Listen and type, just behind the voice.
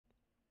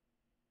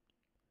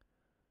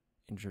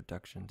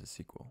Introduction to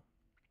SQL.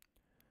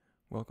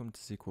 Welcome to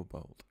SQL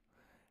Bolt,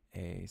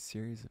 a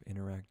series of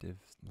interactive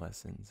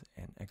lessons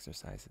and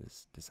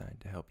exercises designed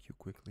to help you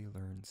quickly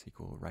learn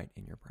SQL right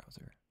in your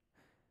browser.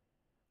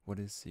 What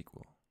is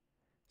SQL?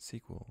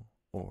 SQL,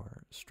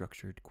 or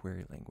Structured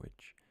Query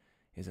Language,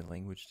 is a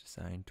language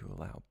designed to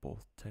allow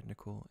both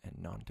technical and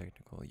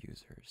non-technical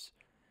users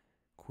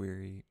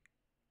query,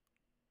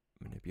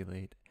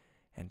 manipulate,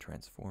 and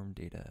transform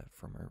data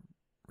from a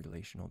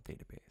relational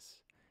database.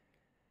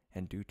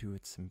 And due to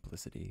its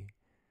simplicity,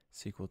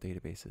 SQL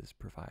databases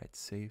provide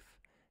safe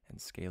and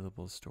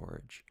scalable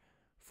storage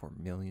for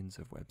millions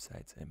of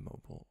websites and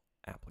mobile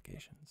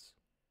applications.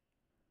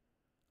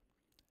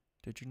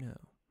 Did you know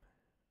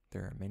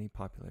there are many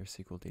popular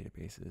SQL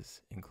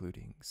databases,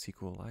 including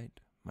SQLite,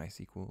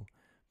 MySQL,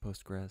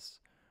 Postgres,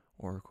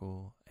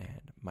 Oracle,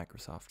 and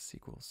Microsoft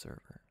SQL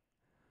Server?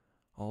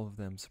 All of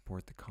them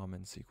support the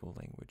Common SQL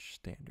Language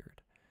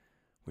Standard,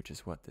 which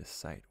is what this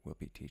site will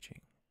be teaching.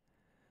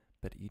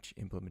 But each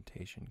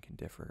implementation can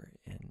differ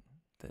in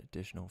the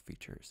additional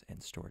features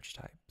and storage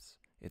types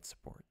it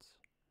supports.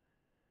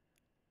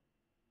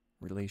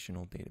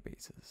 Relational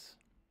databases.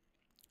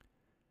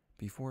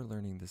 Before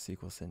learning the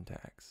SQL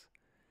syntax,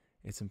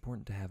 it's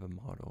important to have a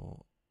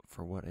model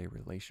for what a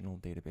relational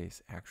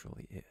database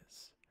actually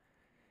is.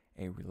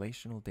 A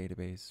relational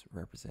database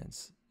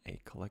represents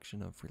a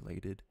collection of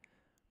related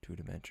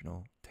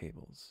two-dimensional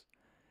tables.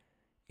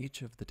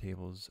 Each of the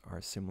tables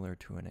are similar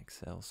to an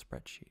Excel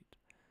spreadsheet,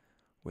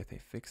 with a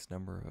fixed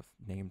number of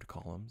named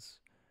columns,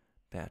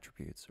 the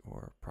attributes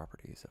or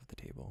properties of the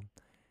table,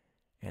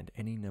 and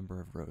any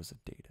number of rows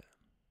of data.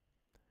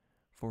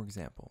 For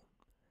example,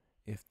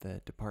 if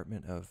the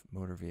Department of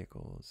Motor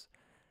Vehicles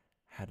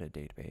had a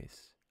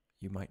database,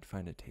 you might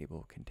find a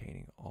table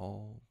containing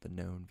all the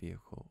known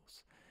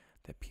vehicles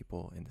that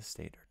people in the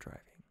state are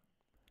driving.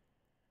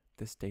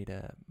 This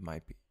data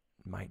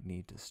might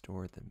need to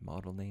store the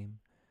model name,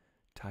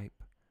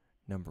 type,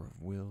 number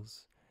of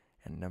wheels,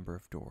 and number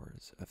of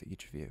doors of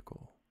each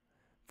vehicle,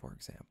 for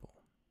example.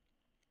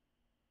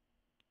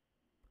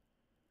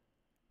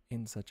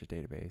 In such a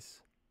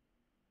database,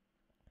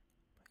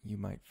 you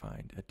might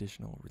find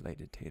additional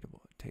related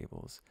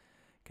tables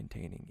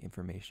containing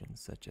information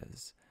such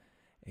as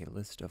a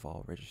list of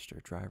all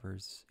registered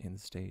drivers in the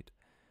state,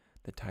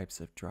 the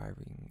types of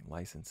driving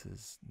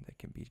licenses that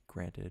can be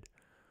granted,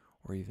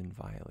 or even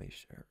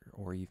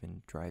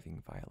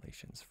driving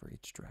violations for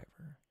each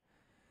driver.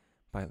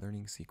 By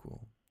learning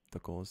SQL, the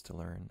goal is to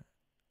learn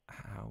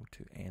how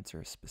to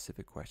answer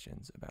specific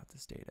questions about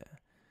this data,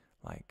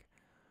 like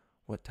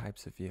what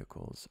types of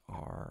vehicles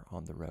are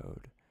on the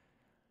road,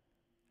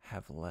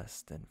 have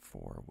less than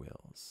 4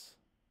 wheels,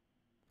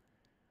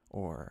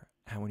 or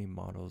how many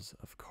models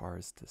of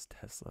cars does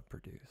Tesla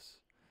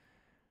produce,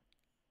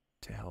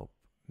 to help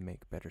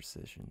make better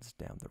decisions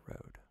down the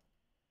road.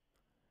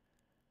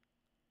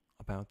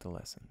 About the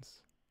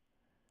lessons.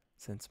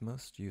 Since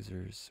most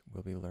users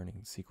will be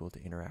learning SQL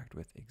to interact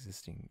with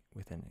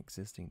an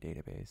existing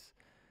database,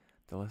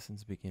 the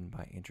lessons begin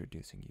by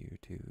introducing you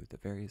to the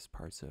various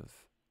parts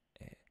of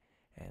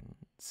an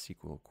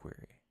SQL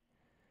query.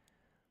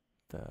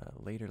 The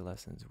later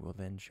lessons will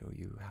then show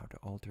you how to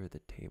alter the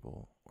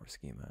table or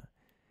schema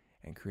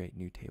and create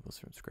new tables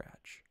from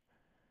scratch.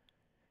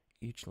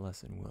 Each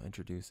lesson will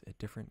introduce a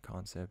different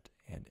concept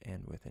and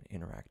end with an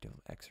interactive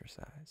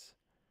exercise.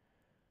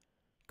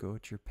 Go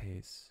at your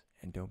pace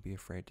and don't be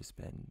afraid to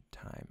spend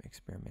time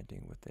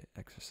experimenting with the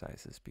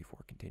exercises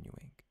before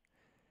continuing.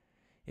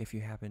 If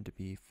you happen to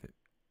be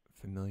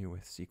familiar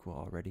with SQL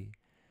already,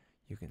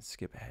 you can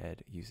skip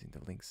ahead using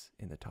the links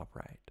in the top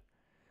right,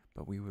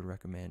 but we would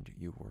recommend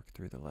you work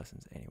through the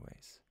lessons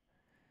anyways.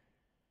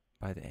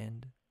 By the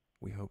end,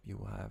 we hope you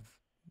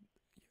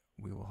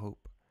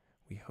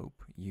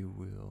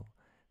will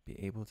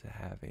be able to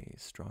have a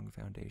strong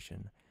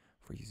foundation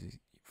for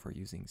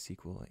using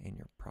SQL in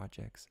your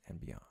projects and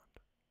beyond.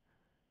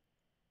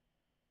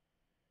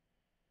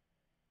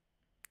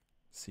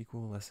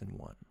 SQL Lesson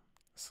 1,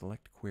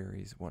 Select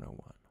Queries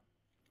 101.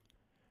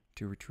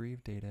 To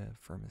retrieve data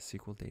from a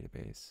SQL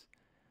database,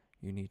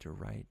 you need to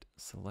write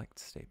select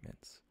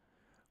statements,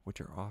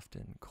 which are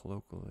often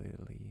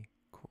colloquially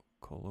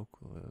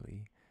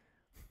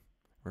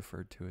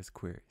referred to as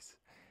queries.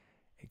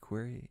 A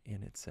query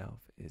in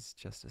itself is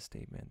just a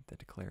statement that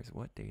declares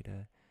what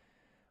data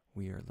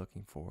we are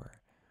looking for,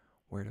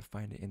 where to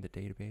find it in the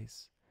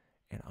database,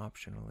 and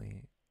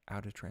optionally how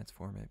to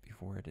transform it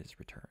before it is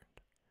returned.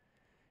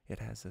 It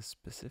has a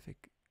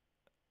specific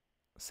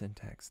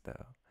syntax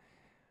though,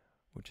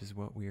 which is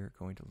what we are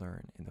going to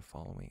learn in the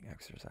following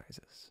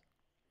exercises.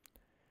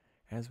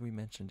 As we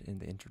mentioned in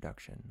the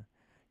introduction,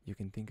 you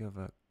can think of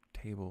a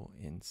table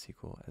in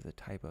SQL as a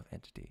type of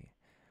entity,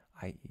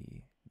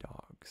 i.e.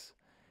 dogs,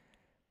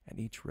 and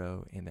each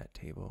row in that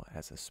table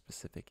as a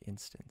specific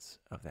instance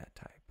of that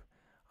type,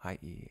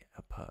 i.e.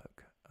 a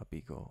pug, a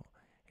beagle,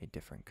 a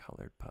different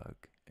colored pug,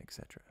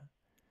 etc.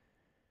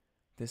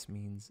 This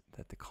means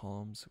that the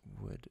columns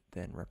would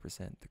then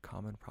represent the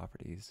common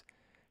properties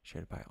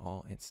shared by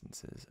all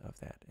instances of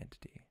that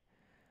entity,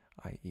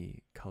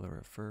 i.e. color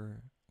of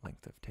fur,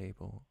 length of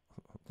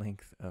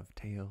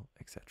tail,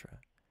 etc.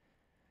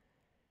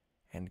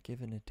 And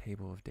given a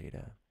table of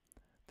data,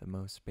 the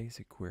most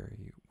basic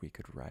query we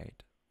could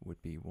write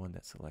would be one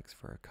that selects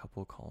for a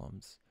couple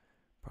columns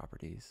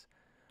properties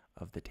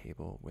of the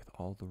table with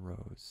all the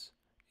rows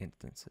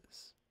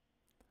instances.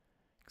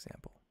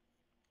 Example.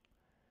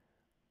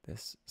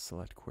 This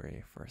select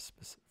query for a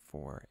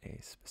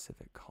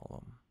specific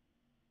column.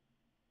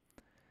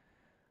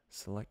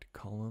 Select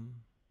column,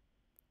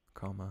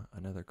 comma,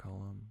 another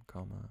column,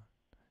 comma,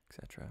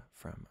 etc.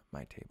 from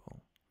my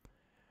table.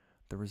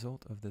 The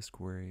result of this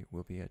query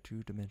will be a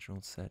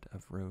two-dimensional set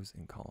of rows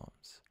and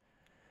columns,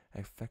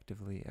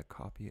 effectively a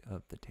copy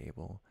of the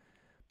table,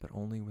 but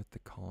only with the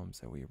columns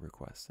that we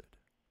requested.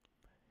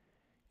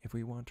 If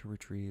we want to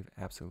retrieve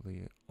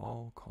absolutely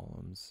all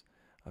columns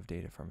of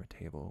data from a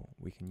table,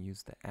 we can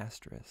use the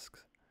asterisk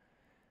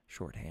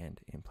shorthand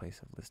in place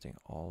of listing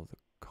all the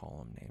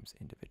column names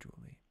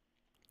individually.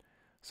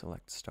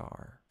 Select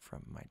star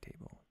from my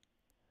table.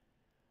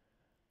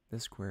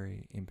 This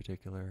query in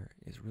particular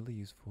is really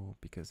useful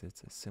because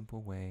it's a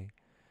simple way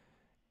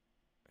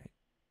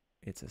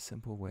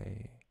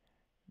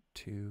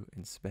to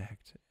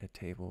inspect a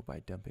table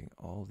by dumping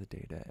all the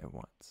data at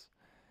once.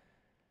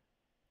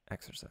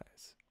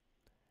 Exercise.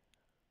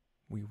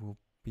 We will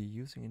be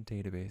using a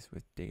database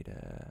with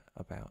data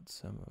about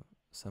some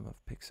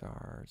of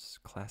Pixar's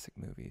classic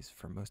movies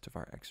for most of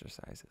our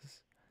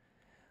exercises.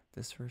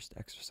 This first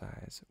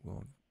exercise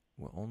will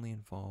only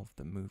involve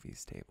the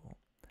movies table,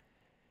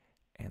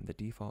 and the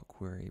default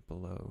query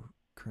below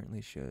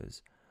currently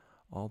shows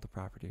all the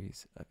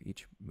properties of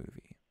each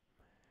movie.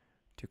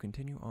 To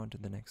continue on to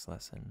the next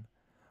lesson,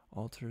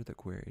 alter the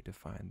query to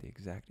find the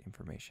exact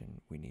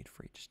information we need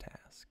for each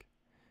task.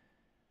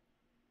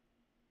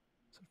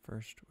 So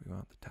first we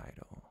want the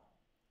title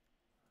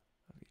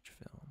of each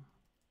film.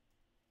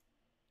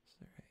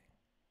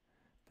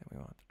 Then we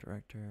want the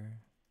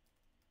director.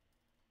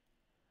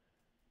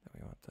 Then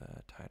we want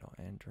the title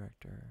and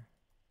director.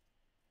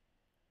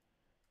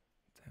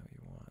 Then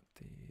we want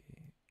the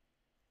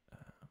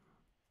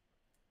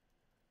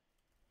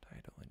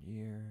title and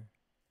year.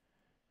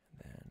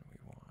 And then we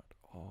want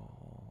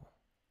all.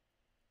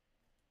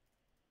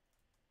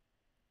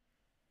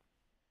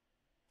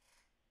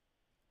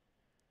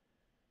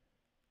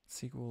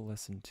 SQL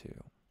Lesson 2,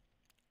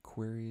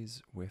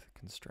 Queries with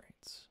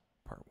Constraints,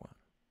 Part 1.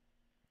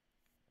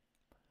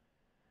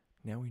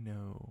 Now we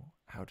know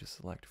how to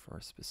select for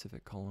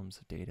specific columns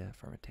of data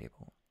from a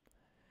table.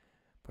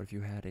 But if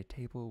you had a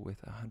table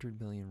with 100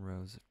 million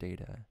rows of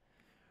data,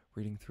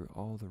 reading through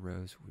all the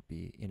rows would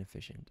be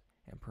inefficient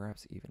and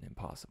perhaps even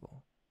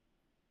impossible.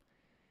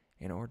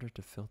 In order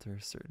to filter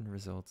certain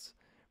results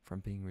from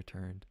being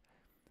returned,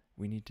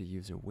 we need to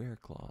use a where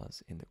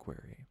clause in the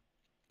query.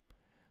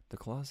 The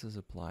clause is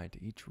applied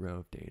to each row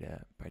of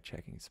data by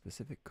checking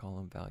specific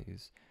column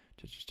values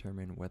to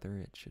determine whether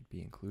it should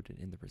be included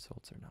in the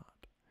results or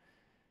not.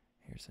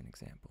 Here's an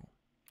example.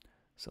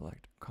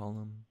 Select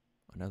column,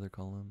 another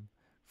column,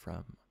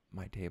 from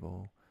my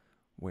table,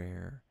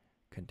 where,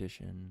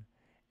 condition,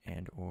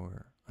 and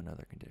or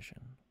another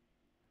condition.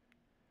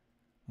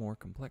 More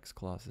complex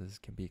clauses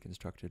can be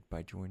constructed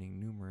by joining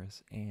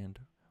numerous and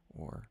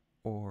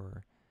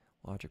or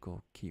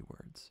logical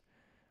keywords,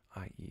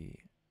 i.e.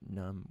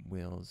 num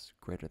wills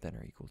greater than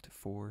or equal to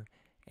 4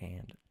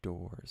 and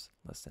doors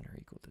less than or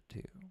equal to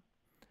 2.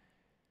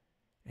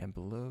 And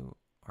below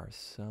are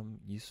some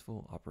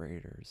useful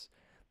operators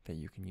that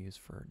you can use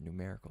for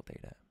numerical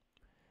data,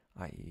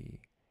 i.e.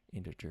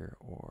 integer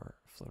or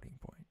floating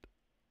point.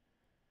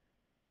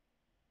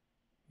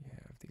 You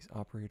have these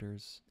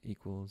operators: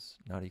 equals,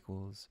 not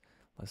equals,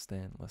 less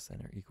than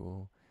or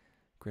equal,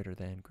 greater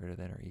than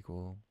or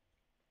equal.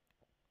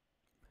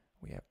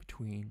 We have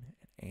between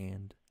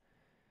and.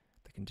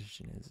 The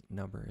condition is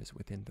number is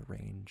within the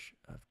range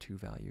of two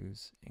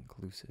values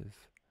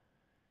inclusive.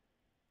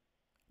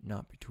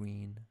 Not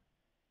between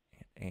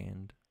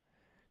and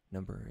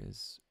number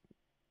is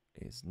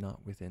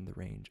not within the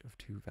range of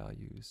two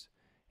values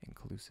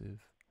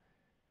inclusive.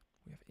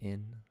 We have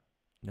in,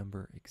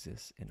 number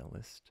exists in a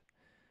list.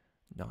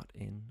 Not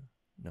in,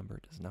 number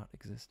does not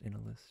exist in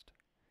a list.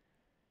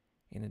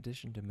 In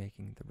addition to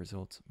making the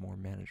results more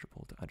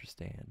manageable to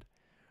understand,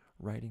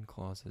 writing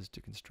clauses to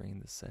constrain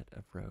the set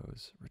of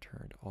rows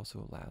returned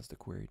also allows the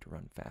query to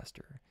run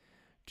faster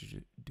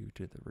due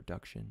to the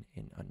reduction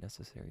in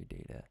unnecessary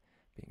data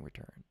being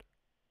returned.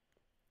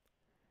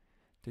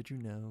 Did you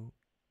know?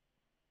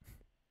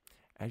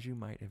 As you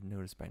might have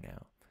noticed by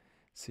now,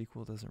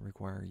 SQL doesn't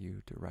require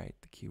you to write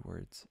the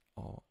keywords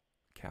all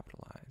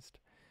capitalized,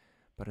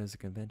 but as a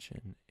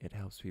convention, it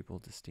helps people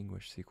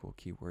distinguish SQL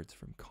keywords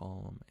from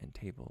column and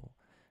table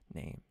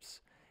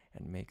names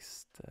and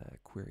makes the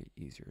query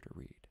easier to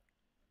read.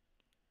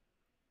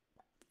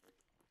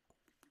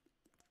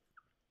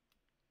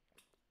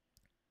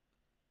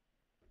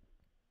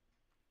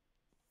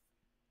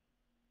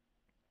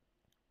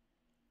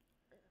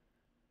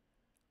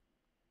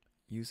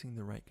 Using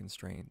the right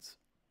constraints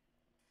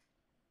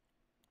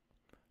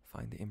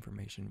Find the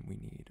information we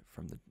need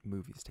from the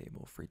movies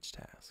table for each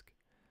task.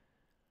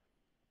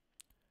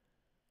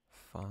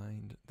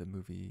 Find the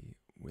movie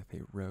with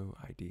a row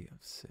ID of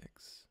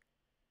 6.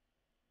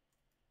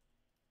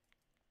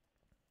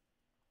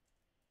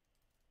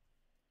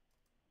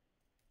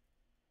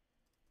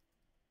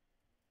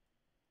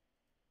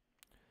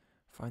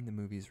 Find the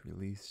movies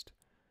released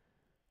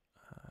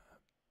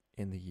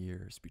in the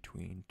years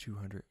between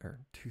 2000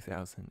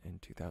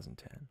 and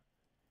 2010.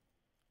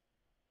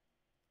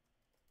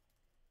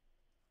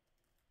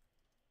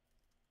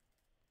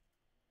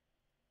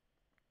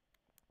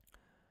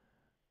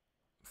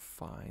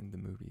 Find the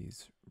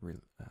movies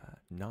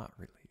not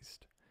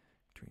released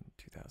between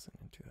 2000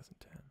 and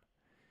 2010.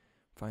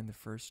 Find the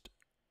first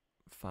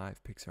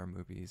 5 Pixar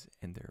movies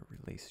and their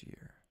release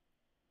year.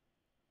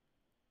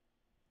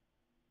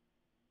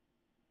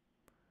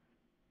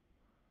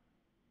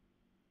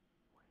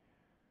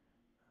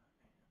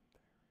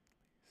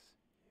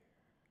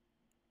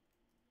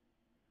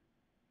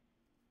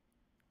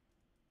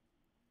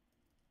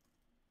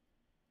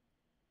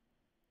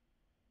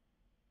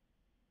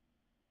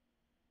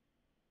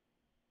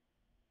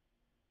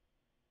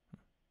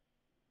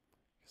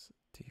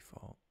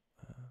 Default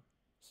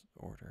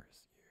order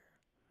is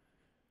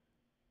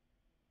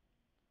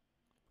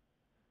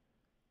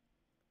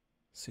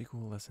year.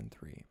 SQL Lesson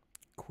 3,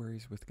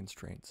 Queries with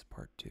Constraints,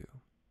 Part 2.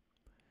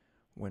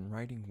 When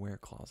writing where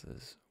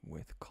clauses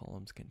with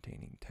columns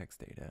containing text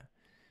data,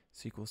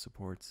 SQL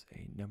supports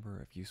a number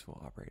of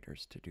useful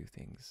operators to do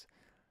things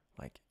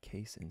like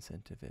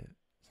case-insensitive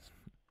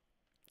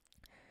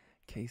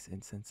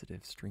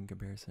string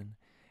comparison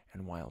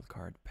and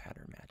wildcard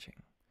pattern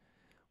matching.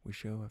 We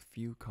show a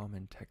few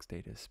common text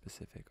data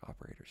specific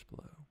operators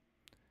below.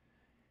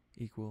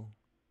 Equal,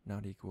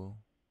 not equal,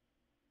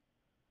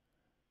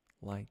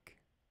 like,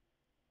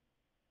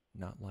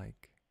 not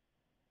like,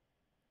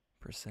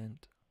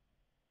 percent,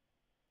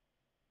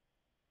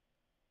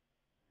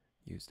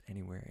 used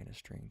anywhere in a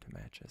string to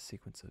match a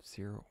sequence of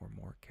 0 or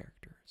more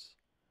characters.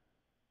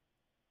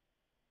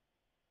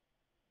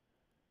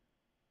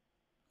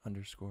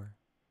 Underscore,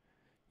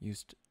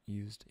 used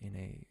in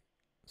a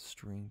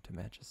string to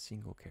match a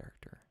single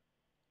character.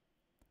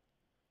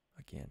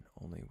 Again,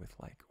 only with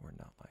like or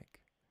not like.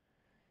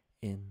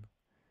 In,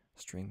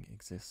 string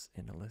exists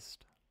in a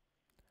list.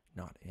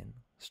 Not in,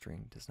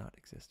 string does not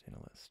exist in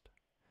a list.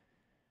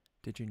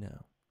 Did you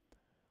know?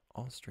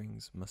 All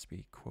strings must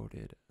be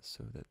quoted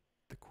so that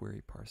the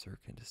query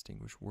parser can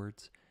distinguish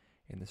words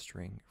in the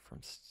string from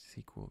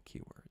SQL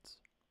keywords.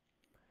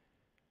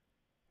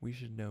 We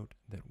should note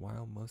that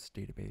while most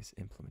database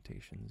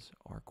implementations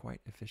are quite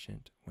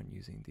efficient when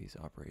using these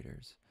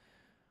operators,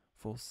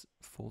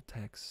 full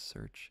text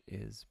search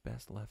is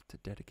best left to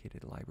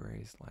dedicated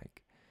libraries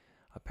like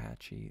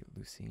Apache,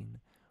 Lucene,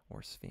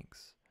 or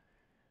Sphinx.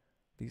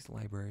 These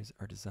libraries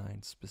are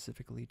designed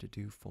specifically to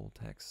do full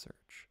text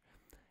search,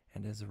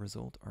 and as a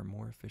result are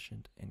more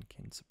efficient and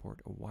can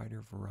support a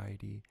wider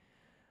variety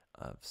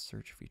of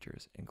search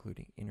features,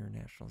 including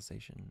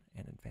internationalization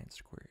and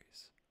advanced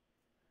queries.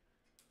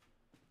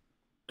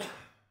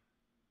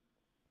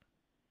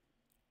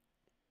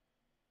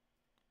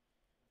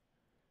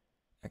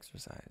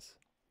 Exercise.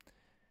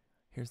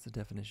 Here's the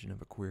definition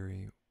of a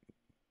query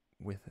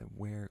with a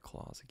where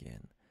clause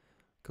again.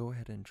 Go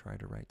ahead and try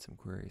to write some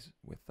queries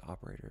with the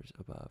operators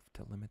above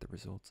to limit the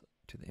results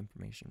to the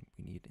information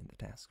we need in the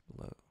task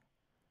below.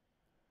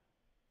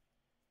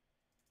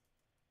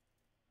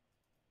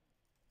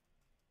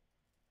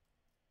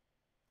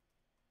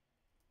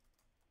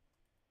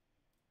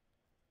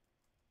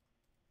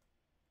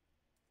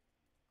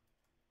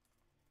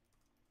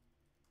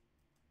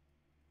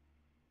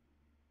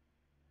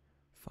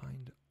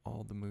 Find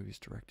all the movies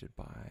directed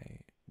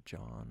by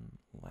John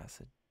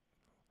Lasseter.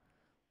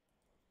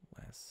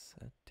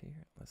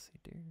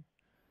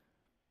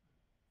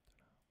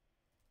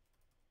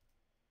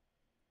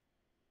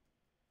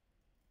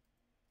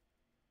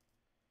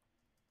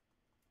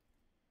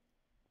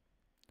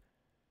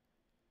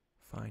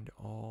 Find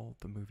all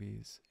the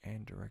movies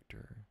and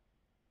director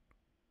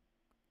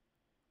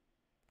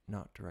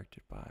not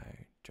directed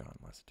by John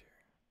Lasseter.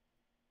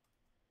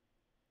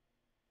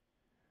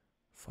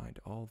 Find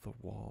all the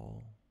Wall-E-ish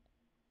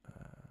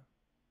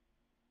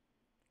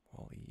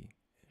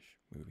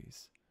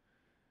movies.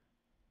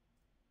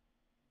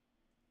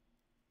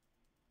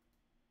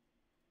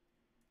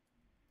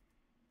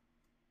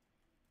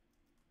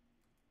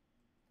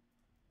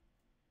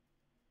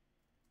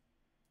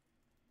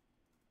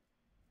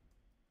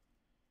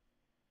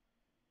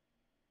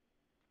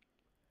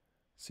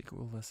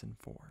 SQL Lesson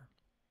 4,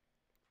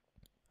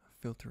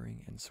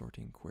 Filtering and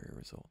Sorting Query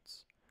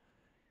Results.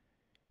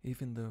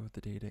 Even though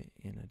the data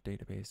in a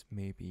database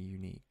may be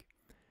unique,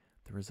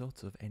 the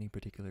results of any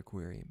particular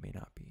query may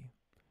not be.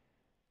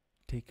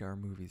 Take our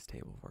movies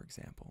table, for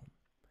example.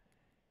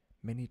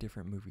 Many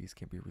different movies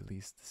can be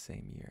released the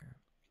same year.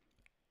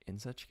 In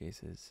such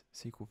cases,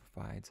 SQL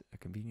provides a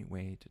convenient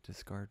way to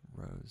discard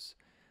rows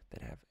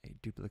that have a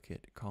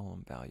duplicate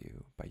column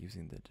value by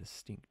using the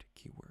distinct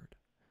keyword.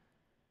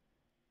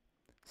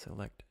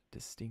 Select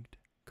distinct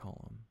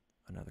column,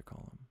 another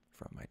column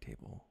from my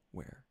table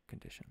where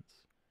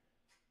conditions.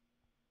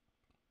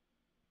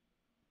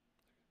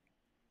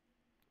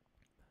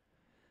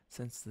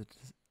 Since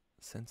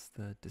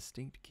the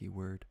distinct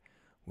keyword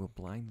will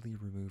blindly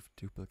remove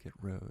duplicate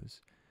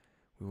rows,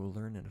 we will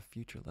learn in a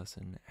future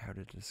lesson how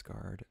to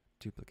discard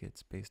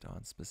duplicates based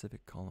on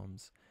specific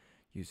columns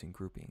using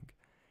grouping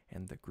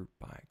and the group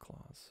by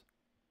clause.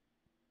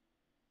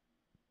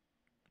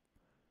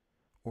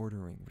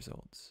 Ordering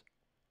results.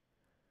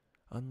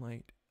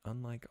 Unlike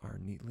our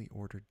neatly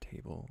ordered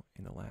table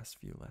in the last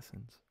few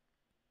lessons,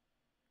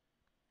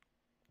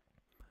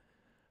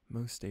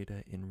 most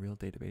data in real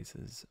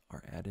databases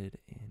are added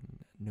in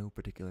no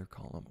particular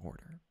column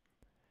order.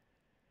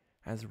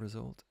 As a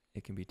result,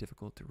 it can be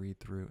difficult to read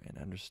through and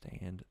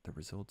understand the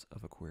results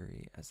of a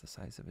query as the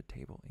size of a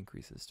table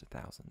increases to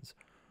thousands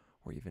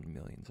or even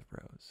millions of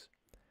rows.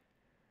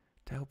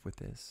 To help with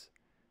this,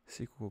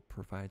 SQL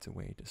provides a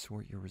way to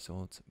sort your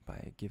results by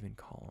a given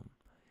column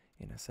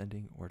in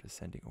ascending or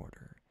descending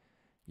order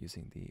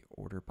using the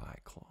order by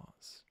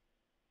clause.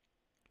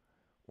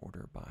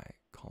 Order by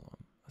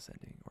column,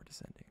 ascending or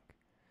descending.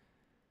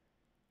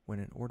 When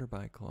an order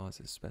by clause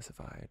is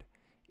specified,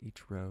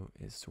 each row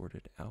is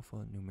sorted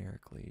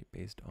alphanumerically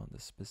based on the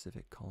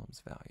specific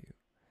column's value.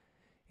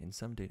 In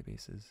some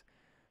databases,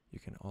 you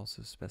can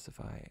also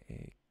specify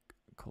a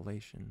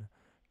collation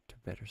to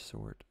better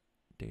sort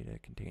data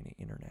containing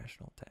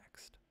international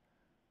text.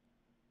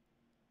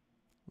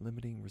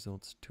 Limiting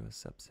results to a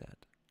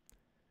subset.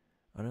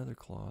 Another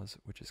clause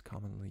which is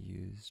commonly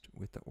used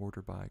with the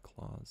order by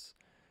clause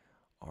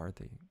are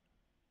the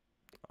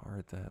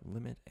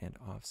limit and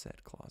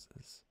offset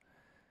clauses,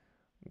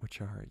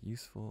 which are a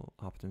useful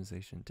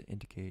optimization to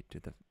indicate to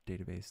the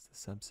database the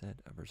subset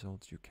of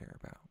results you care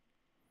about.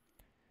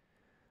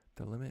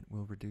 The limit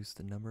will reduce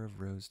the number of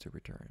rows to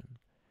return,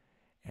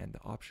 and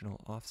the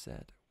optional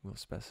offset will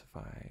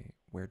specify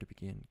where to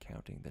begin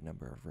counting the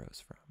number of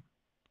rows from.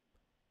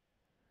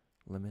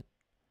 Limit,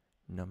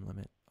 num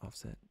limit,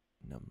 offset,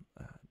 num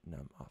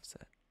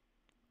offset.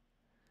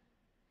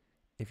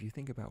 If you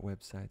think about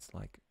websites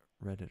like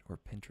Reddit or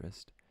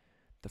Pinterest,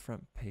 the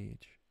front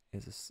page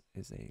is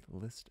a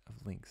list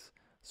of links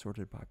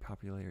sorted by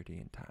popularity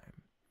and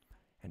time,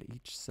 and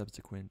each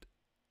subsequent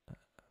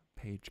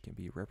page can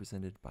be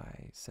represented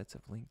by sets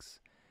of links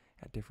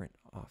at different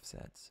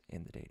offsets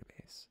in the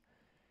database.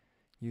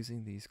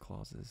 Using these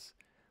clauses,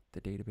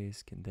 the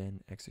database can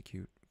then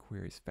execute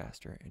queries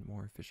faster and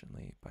more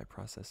efficiently by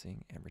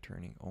processing and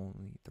returning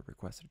only the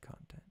requested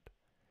content.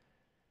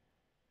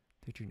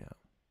 Did you know?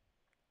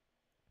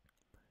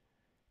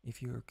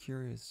 If you are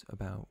curious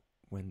about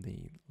when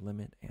the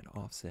limit and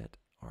offset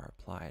are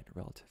applied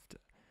relative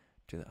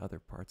to the other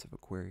parts of a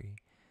query,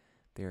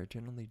 they are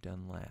generally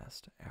done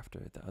last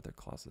after the other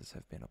clauses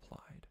have been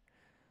applied.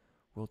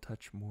 We'll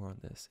touch more on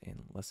this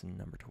in lesson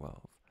number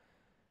 12,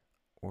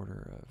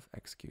 order of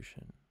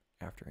execution,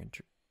 after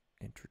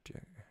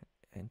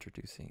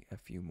introducing a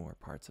few more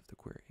parts of the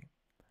query.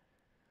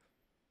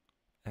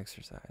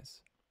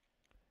 Exercise.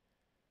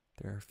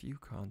 There are a few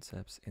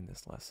concepts in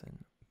this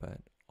lesson, but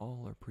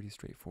all are pretty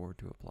straightforward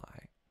to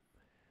apply.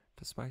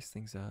 To spice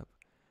things up,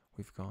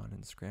 we've gone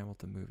and scrambled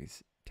the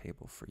movies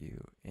table for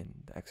you in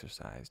the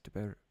exercise to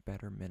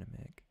better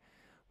mimic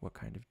what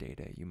kind of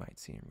data you might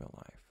see in real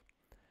life.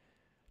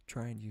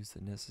 Try and use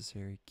the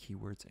necessary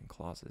keywords and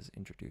clauses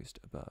introduced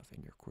above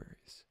in your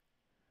queries.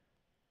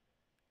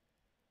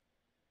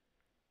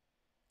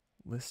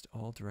 List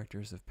all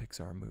directors of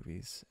Pixar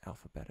movies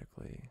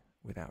alphabetically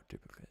without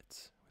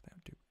duplicates.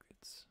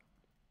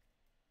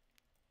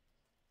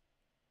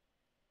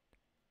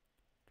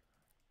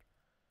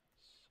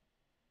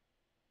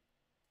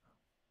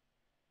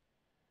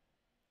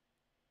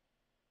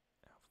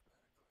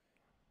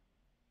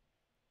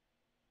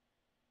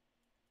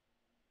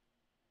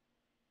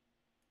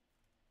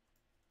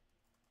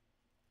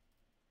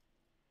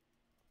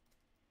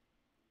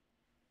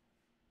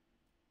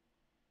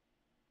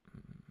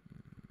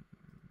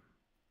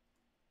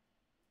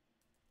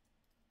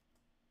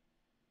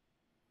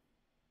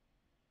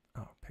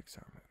 Oh,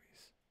 Pixar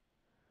movies.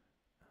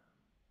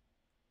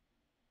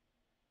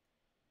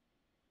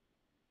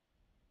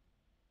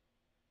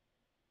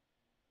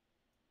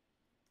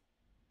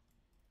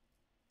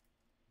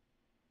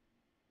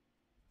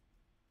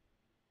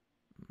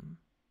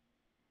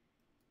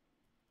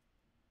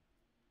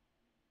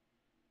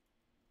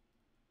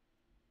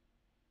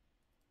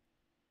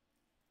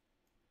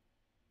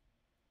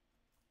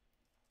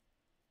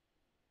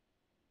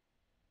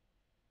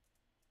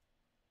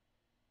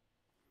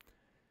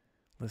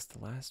 List the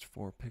last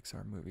 4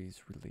 Pixar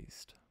movies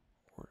released,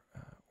 or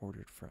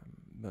ordered from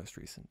most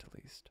recent to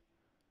least.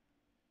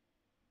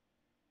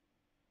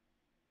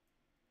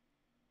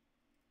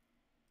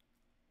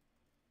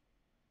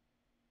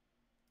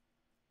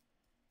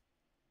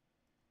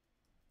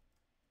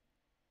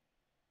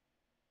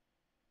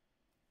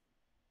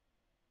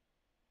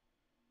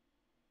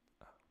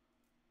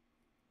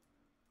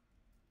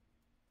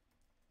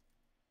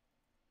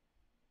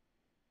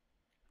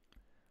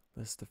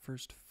 List the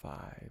first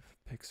 5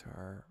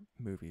 Pixar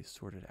movies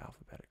sorted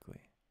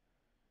alphabetically.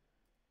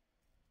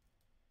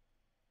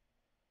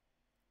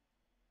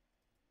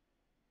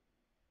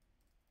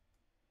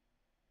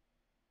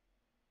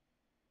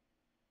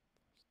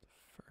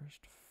 The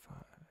first 5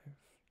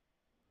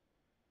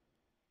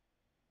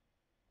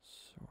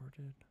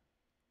 sorted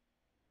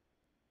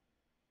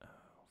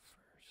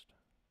first.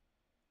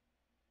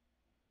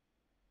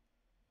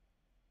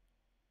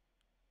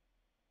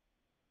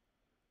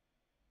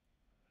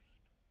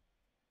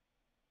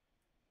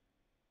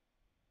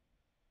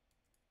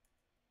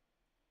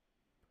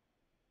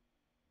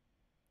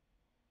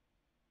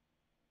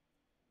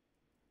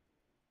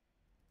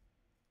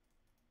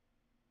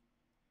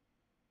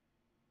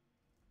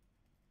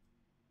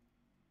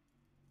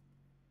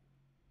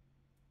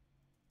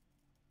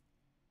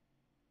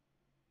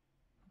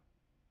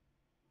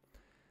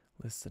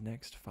 List the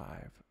next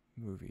 5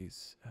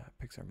 movies,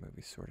 Pixar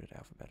movies sorted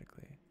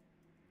alphabetically.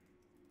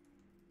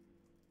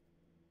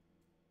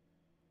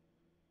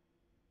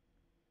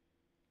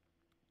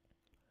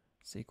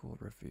 SQL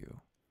review.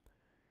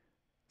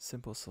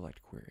 Simple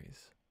select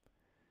queries.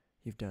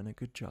 You've done a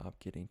good job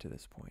getting to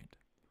this point.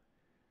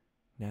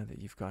 Now that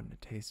you've gotten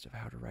a taste of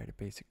how to write a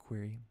basic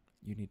query,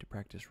 you need to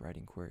practice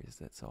writing queries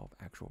that solve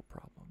actual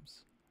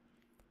problems.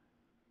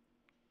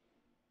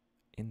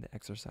 In the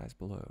exercise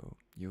below,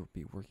 you'll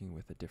be working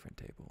with a different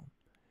table.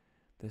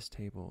 This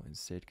table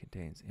instead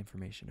contains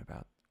information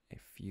about a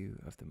few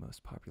of the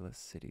most populous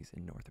cities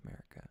in North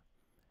America,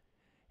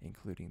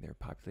 including their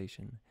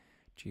population,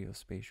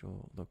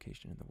 geospatial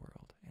location in the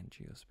world, and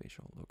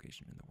geospatial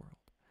location in the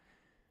world.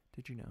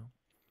 Did you know?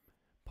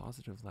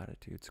 Positive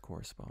latitudes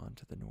correspond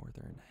to the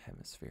northern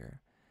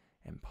hemisphere,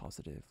 and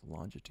positive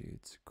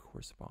longitudes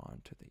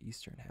correspond to the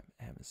eastern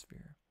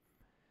hemisphere.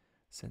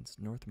 Since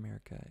North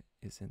America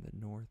is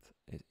north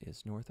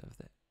of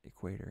the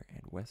equator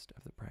and west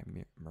of the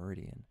prime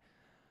meridian,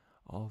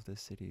 all of the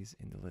cities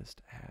in the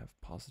list have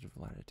positive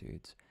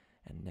latitudes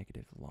and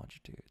negative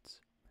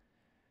longitudes.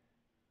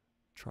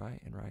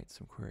 Try and write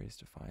some queries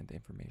to find the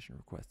information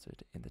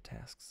requested in the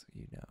tasks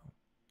you know.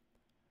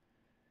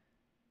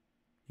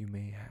 You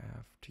may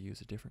have to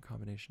use a different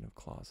combination of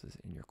clauses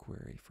in your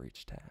query for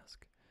each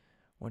task.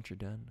 Once you're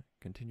done,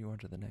 continue on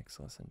to the next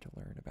lesson to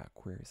learn about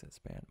queries that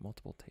span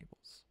multiple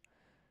tables.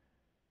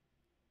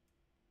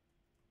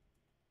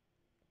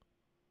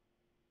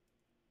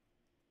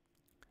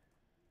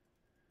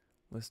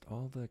 List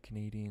all the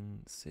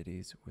Canadian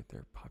cities with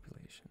their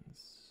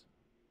populations.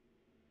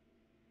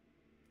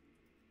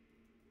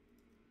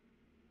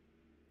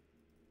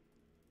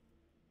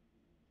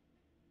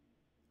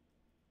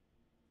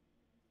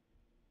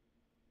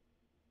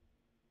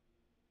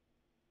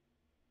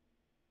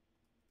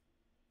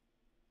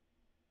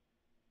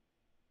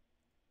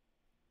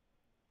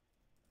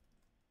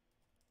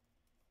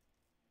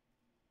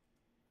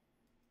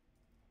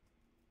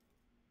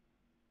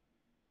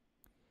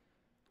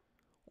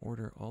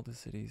 Order all the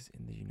cities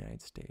in the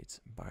United States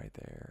by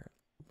their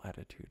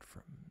latitude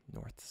from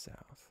north to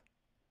south.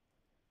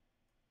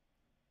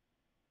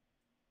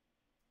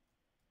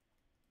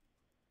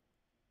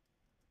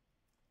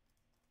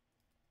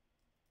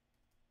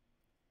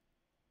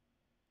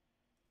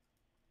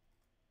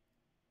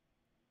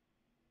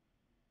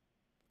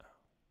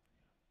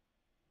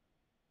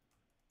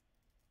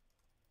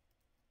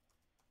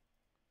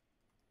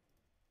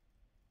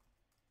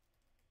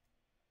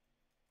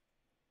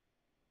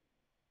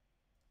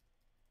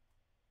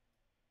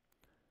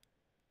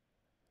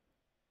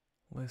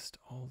 List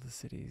all the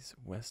cities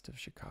west of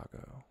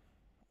Chicago,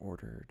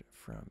 ordered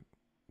from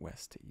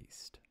west to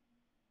east.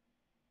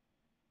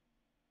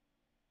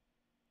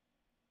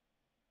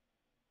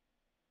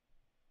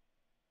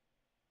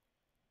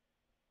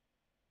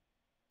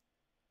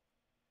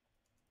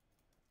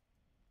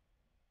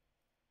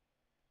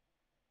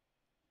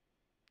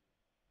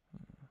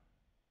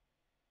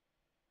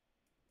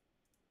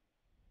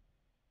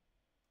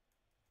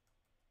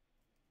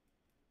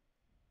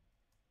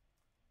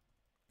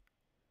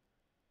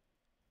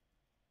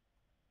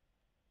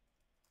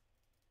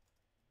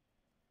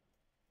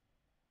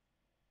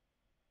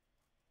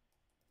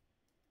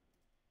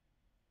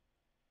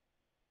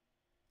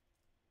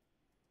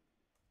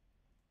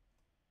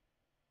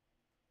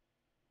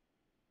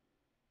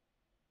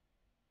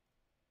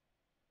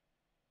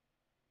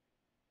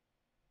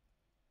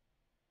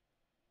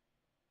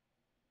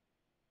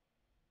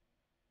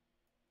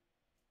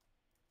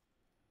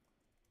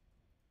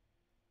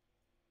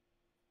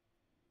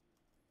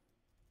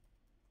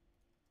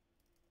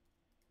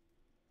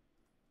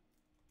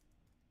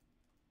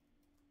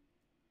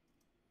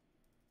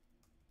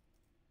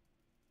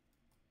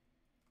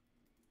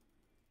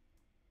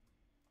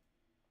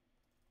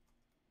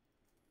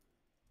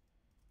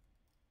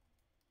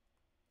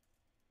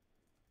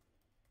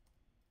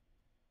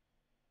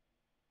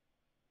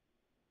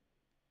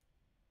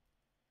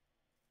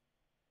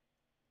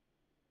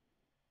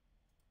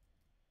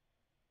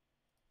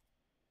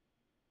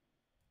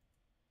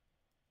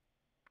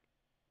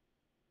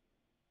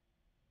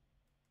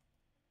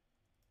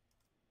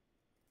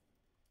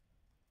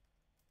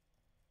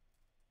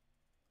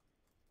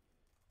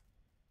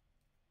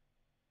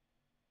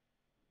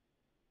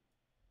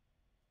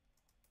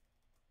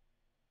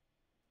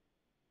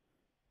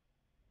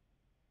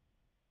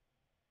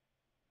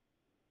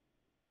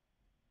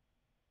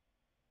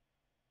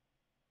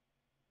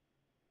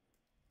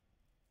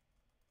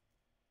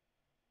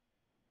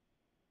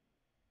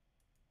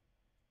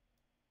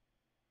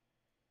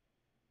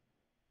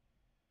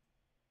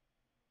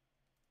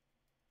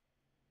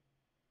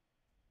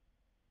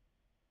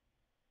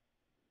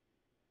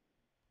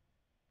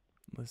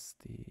 List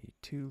the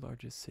 2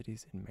 largest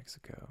cities in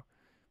Mexico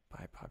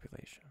by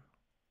population.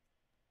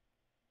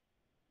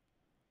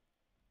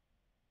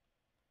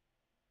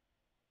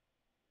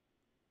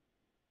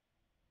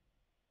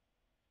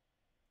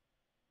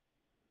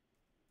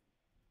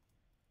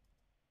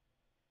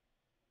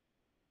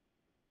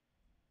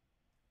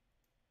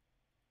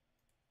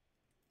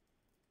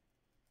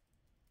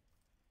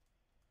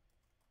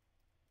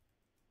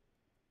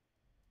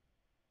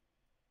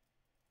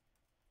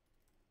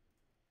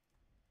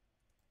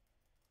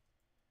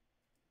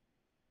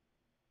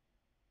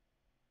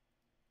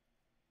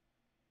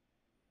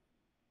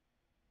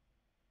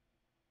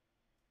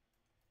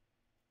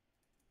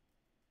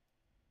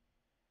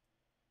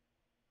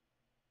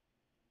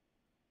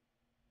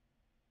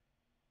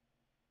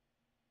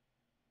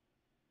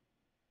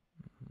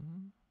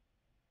 Mhm.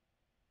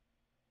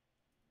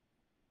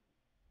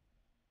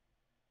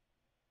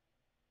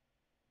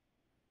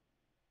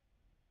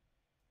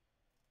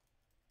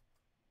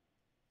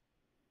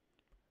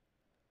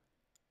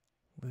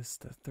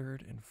 List the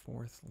 3rd and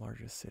 4th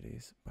largest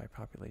cities by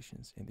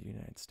populations in the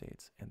United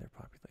States and their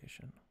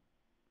population.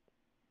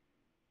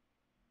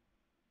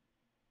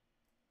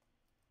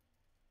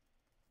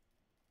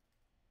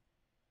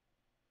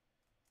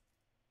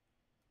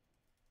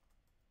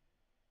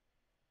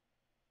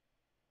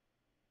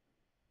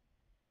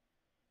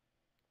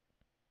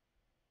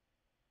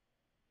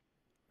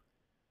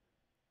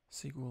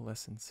 SQL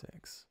Lesson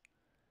 6.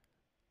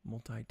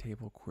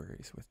 Multi-table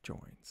queries with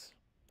joins.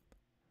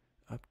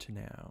 Up to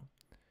now,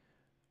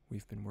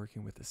 we've been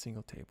working with a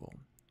single table,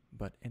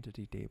 but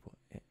entity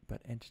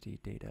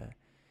data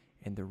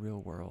in the real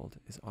world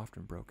is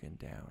often broken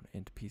down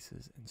into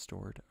pieces and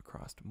stored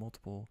across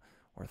multiple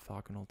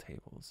orthogonal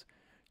tables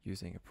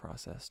using a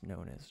process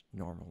known as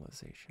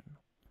normalization.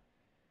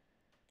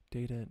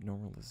 Data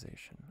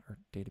normalization, or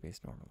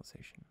database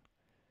normalization.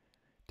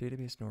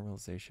 Database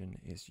normalization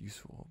is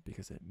useful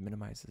because it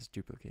minimizes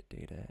duplicate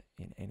data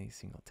in any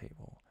single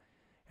table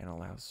and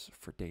allows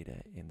for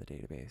data in the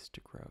database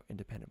to grow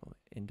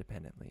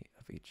independently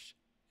of each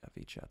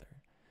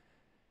other,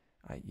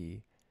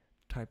 i.e.,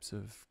 types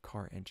of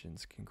car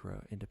engines can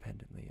grow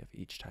independently of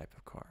each type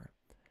of car.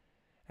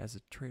 As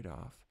a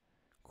trade-off,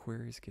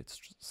 queries get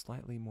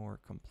slightly more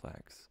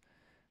complex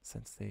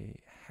since they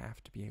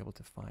have to be able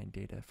to find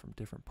data from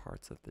different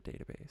parts of the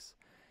database,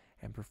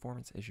 and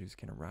performance issues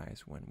can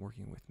arise when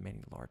working with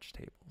many large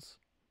tables.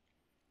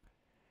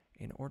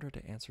 In order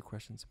to answer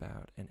questions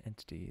about an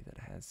entity that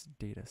has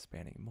data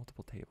spanning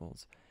multiple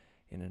tables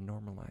in a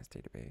normalized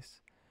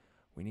database,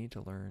 we need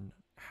to learn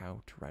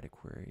how to write a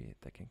query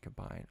that can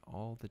combine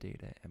all the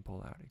data and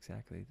pull out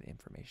exactly the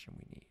information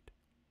we need.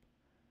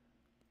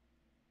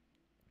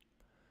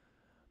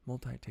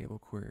 Multi-table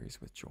queries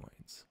with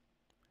joins.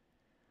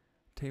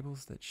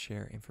 Tables that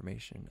share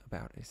information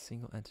about a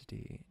single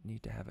entity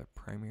need to have a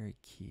primary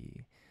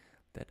key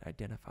that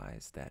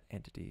identifies that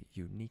entity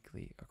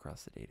uniquely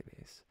across the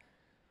database.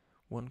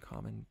 One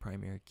common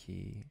primary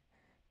key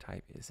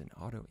type is an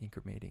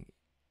auto-incrementing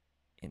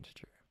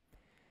integer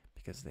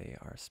because they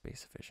are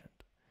space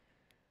efficient.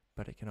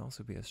 But it can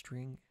also be a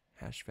string,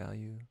 hash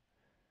value,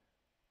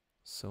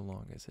 so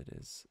long as it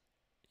is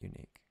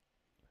unique.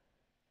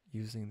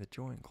 Using the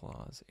join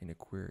clause in a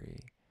query,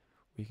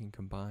 we can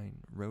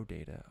combine row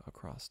data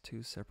across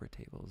 2 separate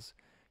tables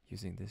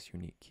using this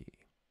unique key.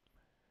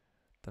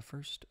 The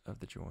first of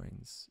the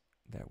joins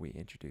that we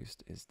introduce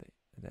is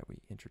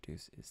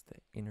the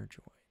inner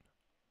join.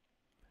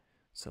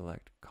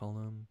 Select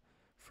column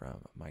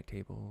from my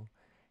table,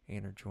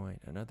 inner join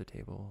another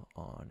table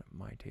on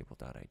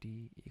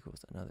mytable.id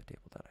equals another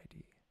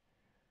table.id.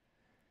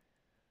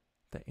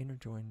 The inner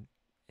join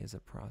is a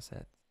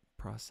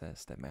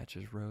process that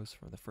matches rows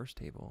from the first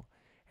table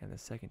and the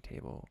second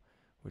table,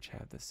 which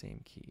have the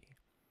same key,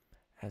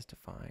 as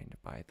defined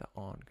by the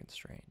on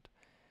constraint,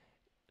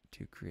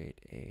 to create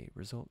a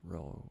result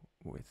row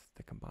with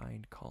the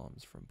combined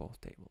columns from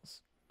both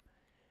tables.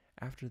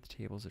 After the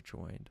tables are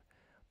joined,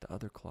 the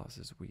other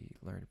clauses we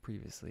learned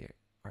previously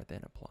are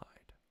then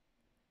applied.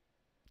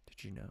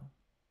 Did you know?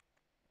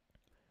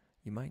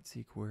 You might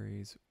see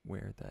queries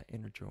where the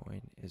inner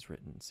join is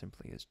written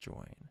simply as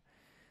join.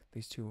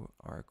 These two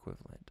are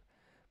equivalent,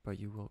 but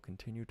you will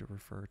continue to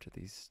refer to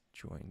these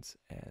joins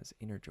as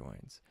inner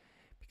joins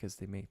because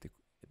they make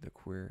the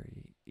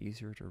query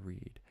easier to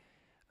read,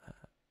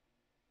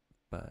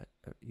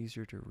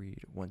 easier to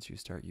read once you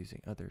start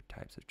using other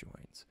types of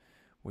joins,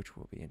 which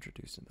will be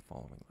introduced in the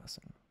following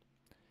lesson.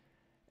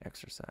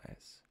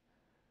 Exercise.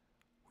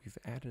 We've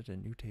added a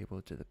new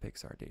table to the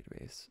Pixar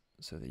database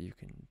so that you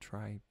can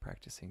try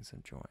practicing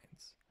some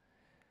joins.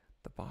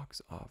 The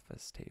box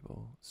office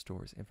table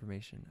stores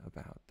information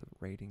about the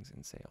ratings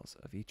and sales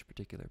of each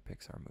particular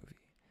Pixar movie,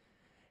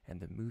 and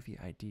the movie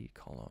ID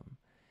column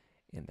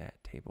in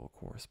that table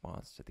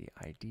corresponds to the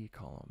ID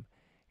column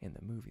in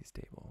the movies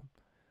table,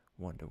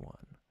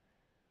 1-to-1.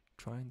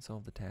 Try and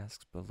solve the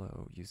tasks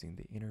below using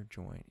the inner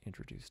join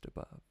introduced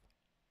above.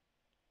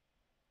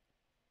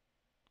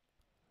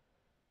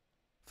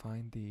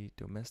 Find the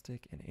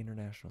domestic and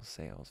international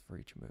sales for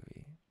each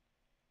movie.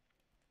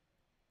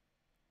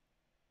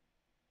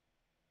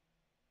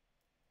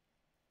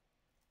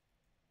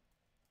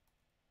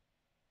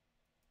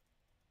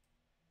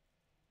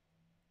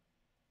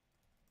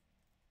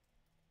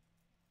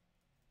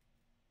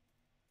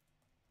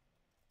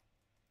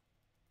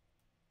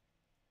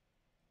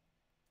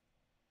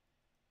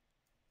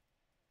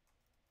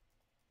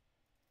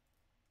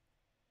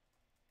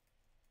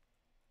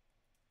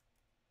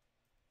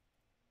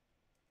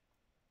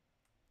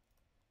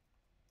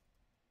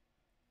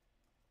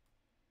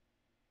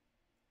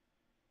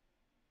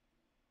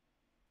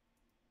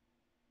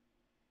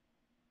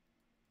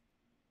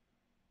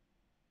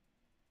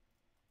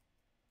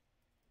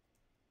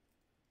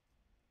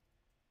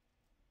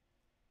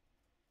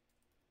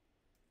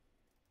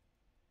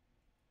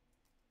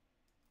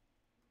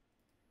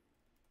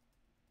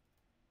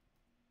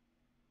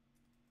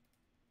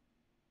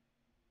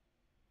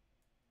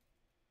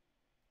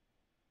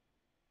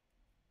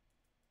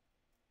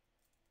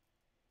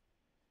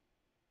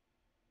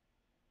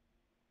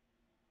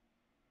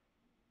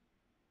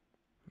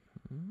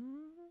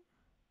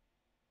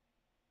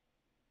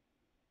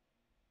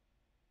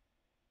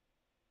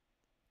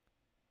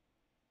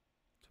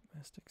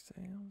 Domestic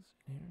sales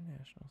and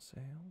international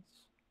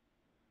sales.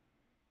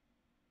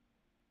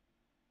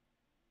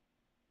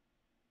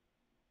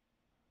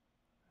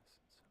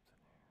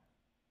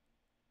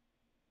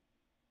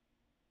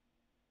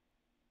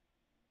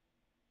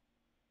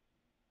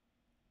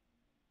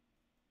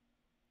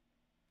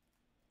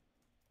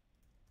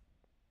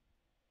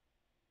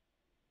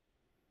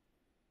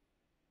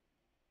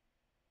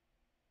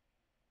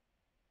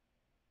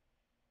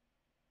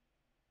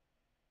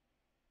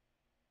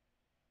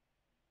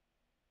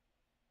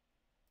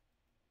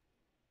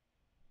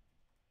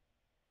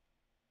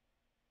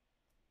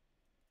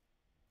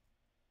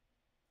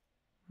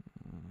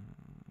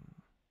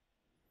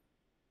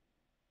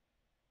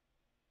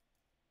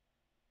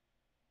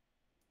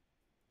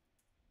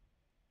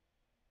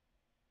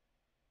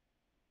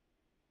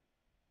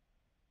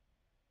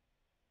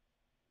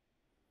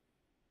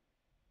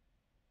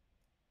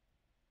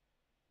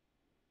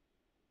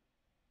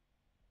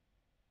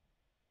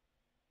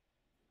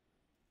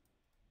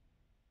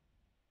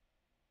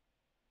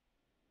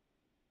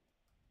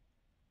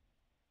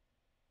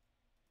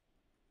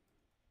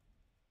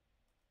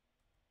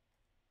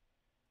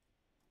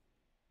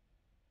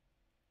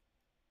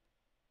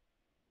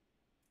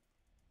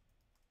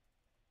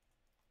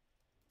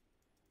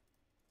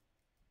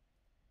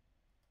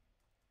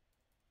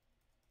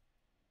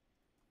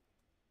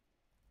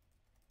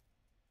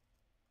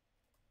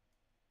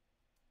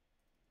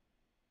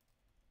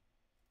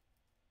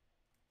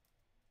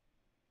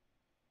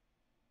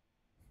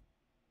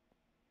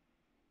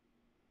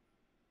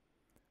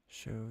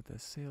 Show the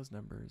sales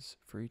numbers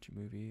for each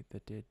movie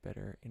that did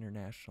better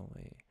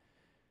internationally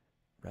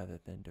rather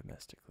than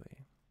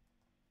domestically.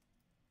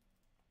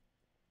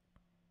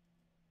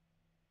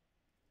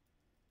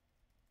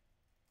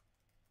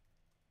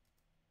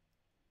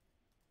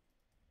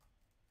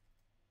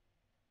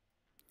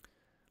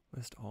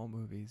 List all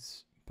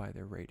movies by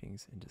their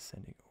ratings in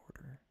descending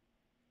order.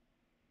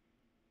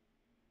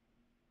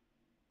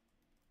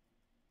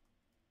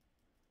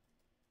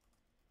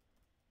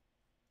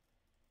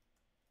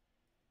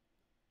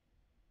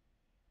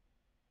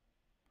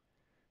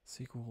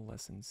 SQL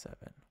Lesson 7.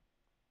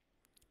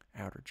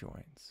 Outer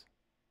joins.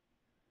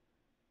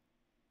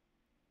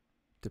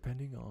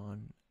 Depending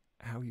on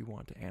how you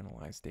want to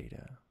analyze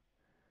data,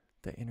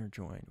 the inner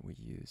join we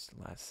used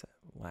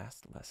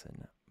last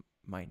lesson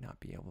might not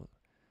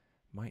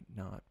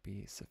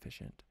be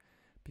sufficient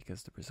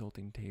because the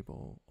resulting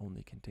table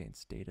only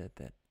contains data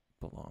that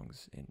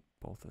belongs in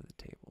both of the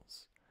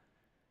tables.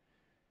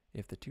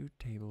 If the two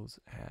tables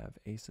have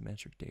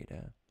asymmetric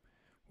data,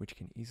 which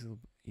can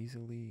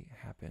easily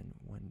happen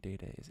when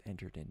data is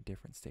entered in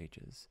different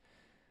stages,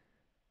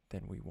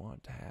 then we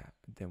would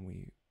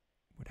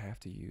have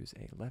to use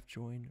a left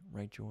join,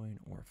 right join,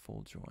 or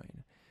full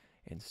join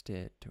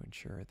instead to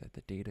ensure that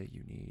the data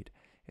you need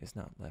is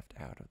not left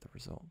out of the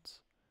results.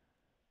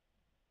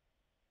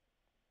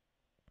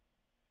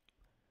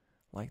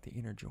 Like the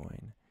inner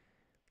join,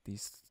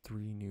 these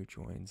three new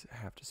joins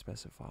have to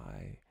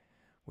specify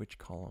which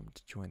column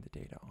to join the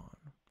data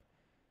on.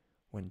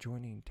 When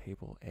joining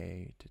table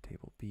A to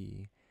table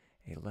B,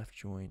 a left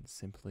join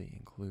simply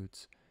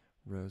includes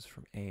rows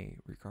from A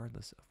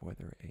regardless of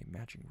whether a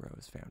matching row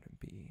is found in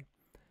B.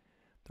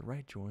 The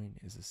right join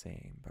is the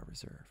same but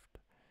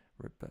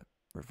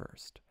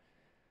reversed,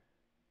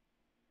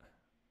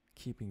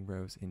 keeping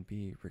rows in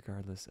B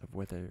regardless of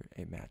whether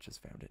a match is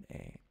found in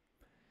A.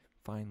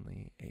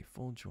 Finally, a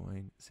full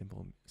join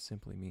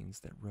simply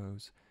means that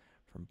rows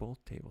from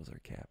both tables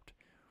are kept,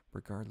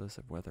 regardless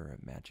of whether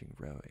a matching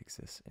row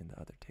exists in the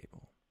other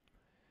table.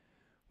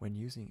 When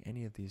using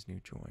any of these new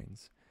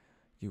joins,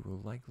 you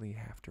will likely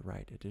have to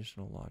write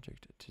additional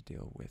logic to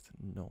deal with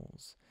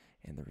nulls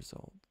in the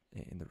result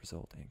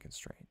and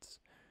constraints.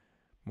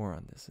 More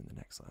on this in the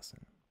next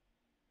lesson.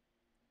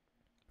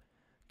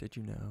 Did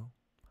you know?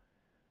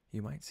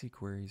 You might see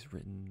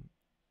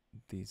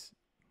these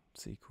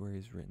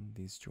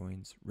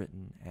joins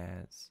written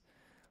as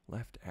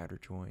left outer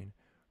join,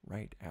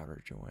 right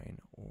outer join,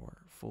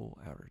 or full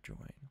outer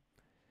join.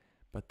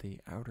 But the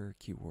outer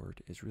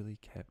keyword is really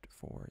kept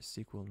for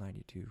SQL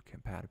 92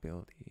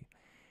 compatibility,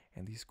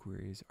 and these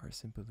queries are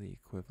simply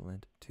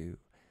equivalent to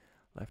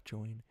left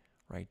join,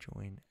 right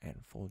join,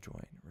 and full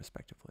join,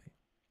 respectively.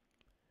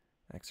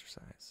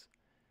 Exercise.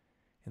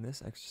 In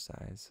this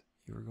exercise,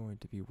 you are going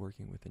to be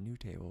working with a new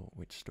table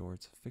which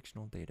stores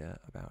fictional data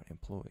about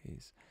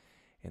employees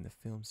in the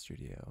film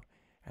studio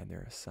and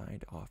their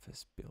assigned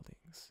office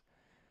buildings.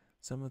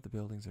 Some of the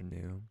buildings are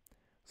new,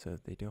 so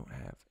they don't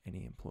have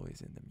any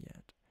employees in them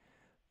yet,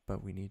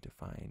 but we need to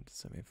find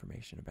some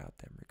information about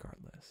them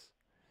regardless.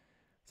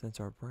 Since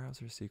our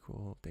browser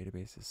SQL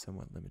database is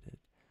somewhat limited,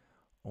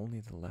 only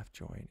the left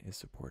join is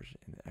supported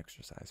in the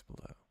exercise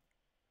below.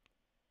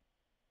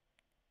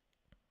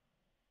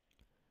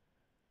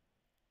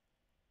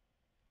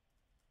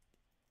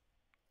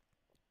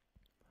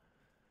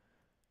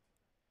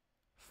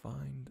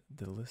 Find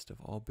the list of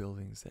all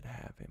buildings that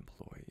have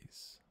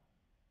employees.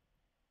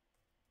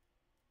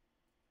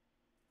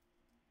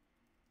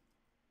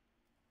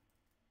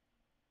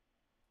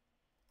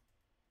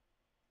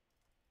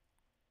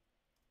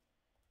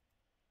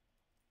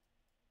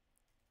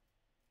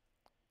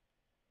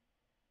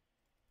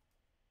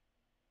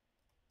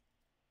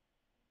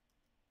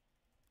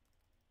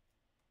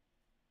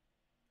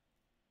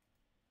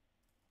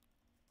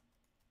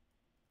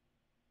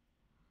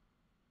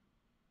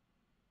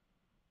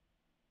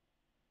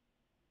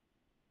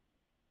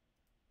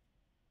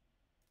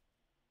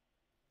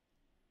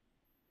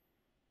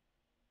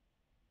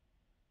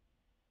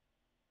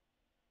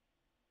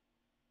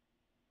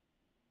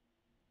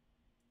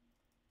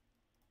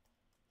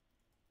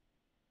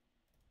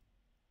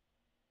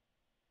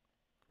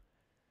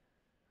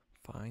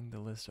 Find the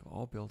list of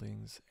all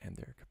buildings and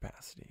their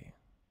capacity.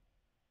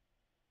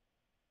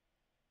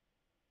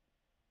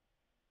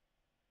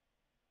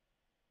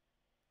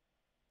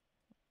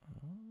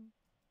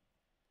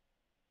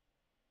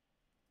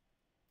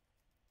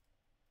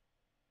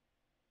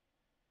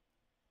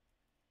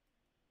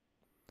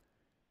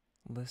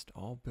 List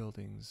all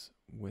buildings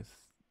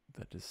with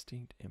the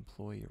distinct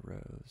employee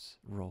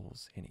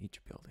roles in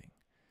each building,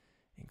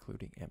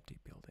 including empty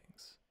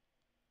buildings.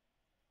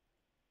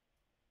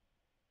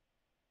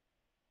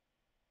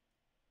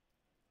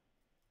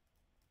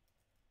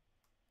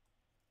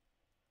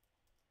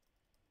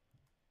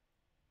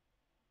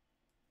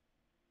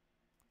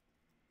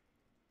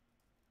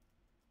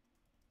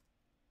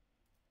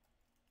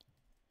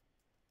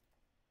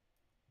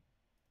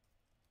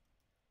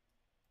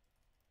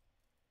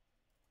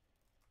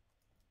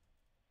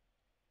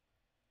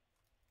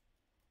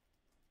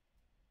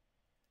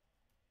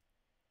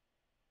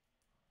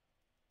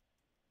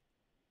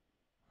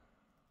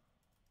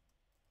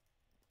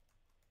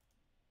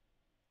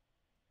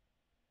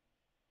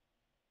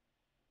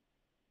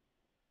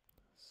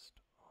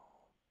 List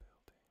all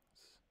buildings.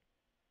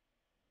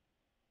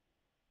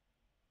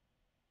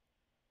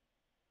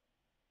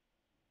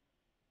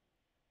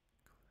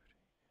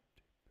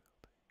 Including empty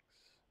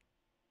buildings.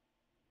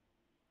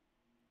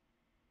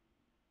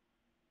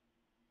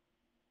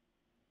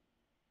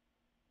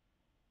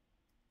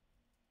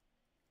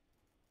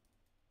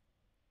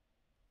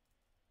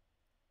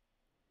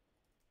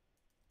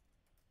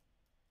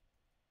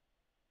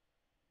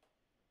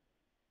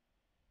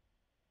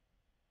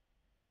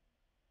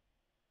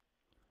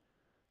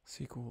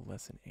 SQL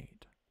Lesson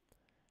 8.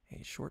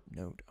 A short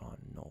note on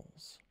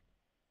nulls.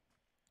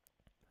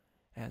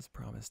 As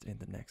promised in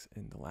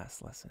the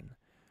last lesson,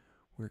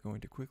 we're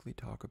going to quickly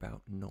talk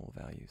about null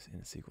values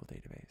in a SQL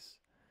database.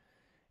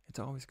 It's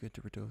always good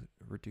to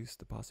reduce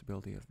the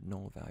possibility of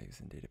null values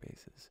in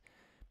databases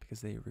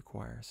because they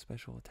require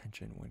special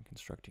attention when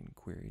constructing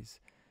queries,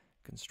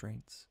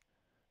 constraints.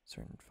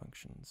 Certain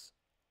functions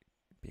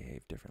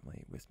behave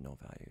differently with null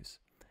values,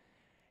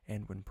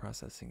 and when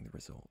processing the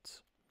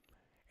results.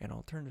 An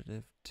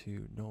alternative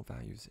to null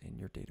values in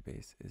your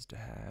database is to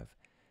have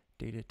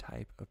data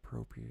type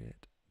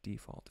appropriate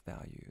default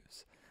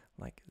values,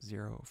 like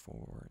 0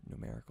 for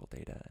numerical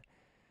data,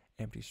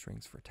 empty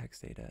strings for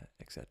text data,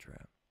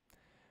 etc.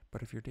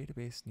 But if your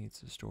database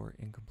needs to store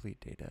incomplete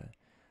data,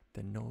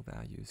 then null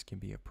values can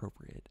be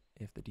appropriate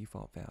if the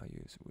default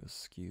values will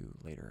skew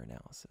later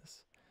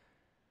analysis.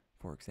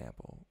 For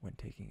example, when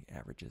taking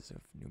averages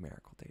of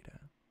numerical data.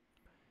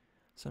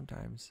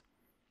 Sometimes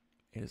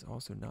it is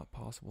also not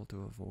possible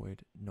to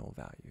avoid null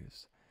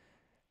values,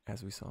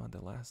 as we saw in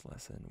the last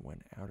lesson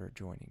when outer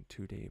joining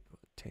two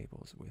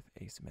tables with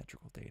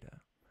asymmetrical data.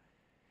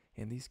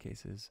 In these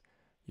cases,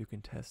 you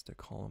can test a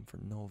column for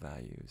null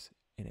values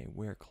in a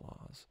where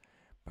clause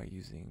by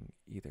using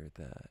either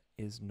the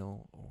is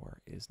null or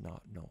is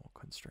not null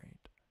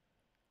constraint.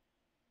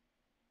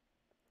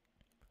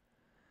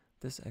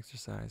 This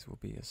exercise will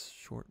be a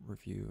short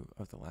review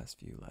of the last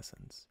few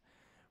lessons.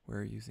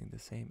 We're using the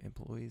same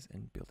employees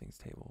and buildings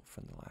table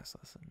from the last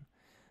lesson,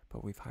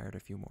 but we've hired a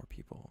few more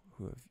people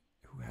who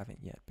haven't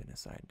yet been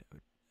assigned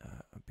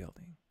a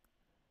building.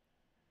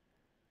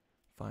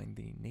 Find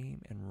the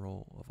name and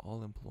role of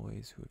all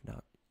employees who have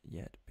not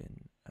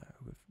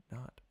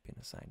been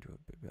assigned to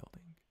a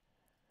building.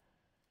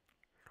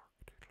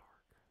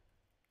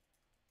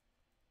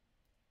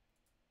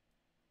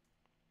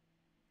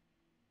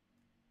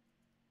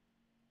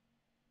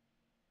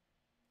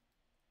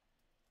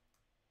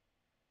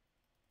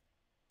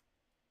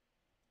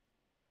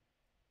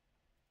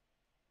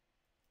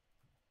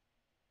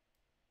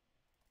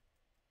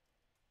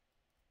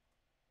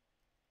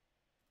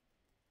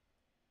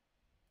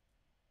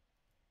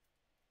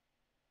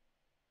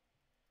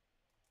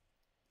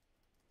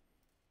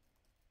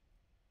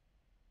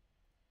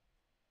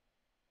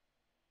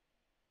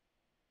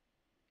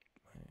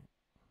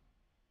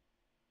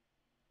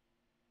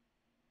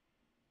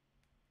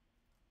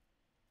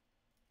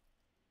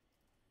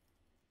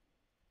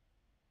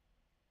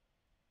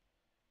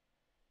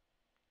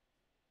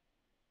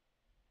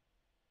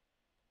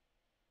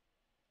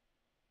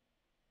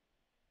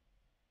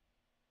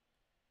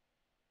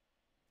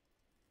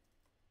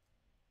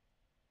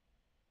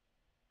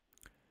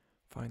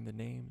 Find the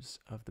names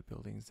of the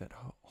buildings that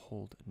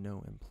hold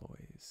no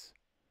employees.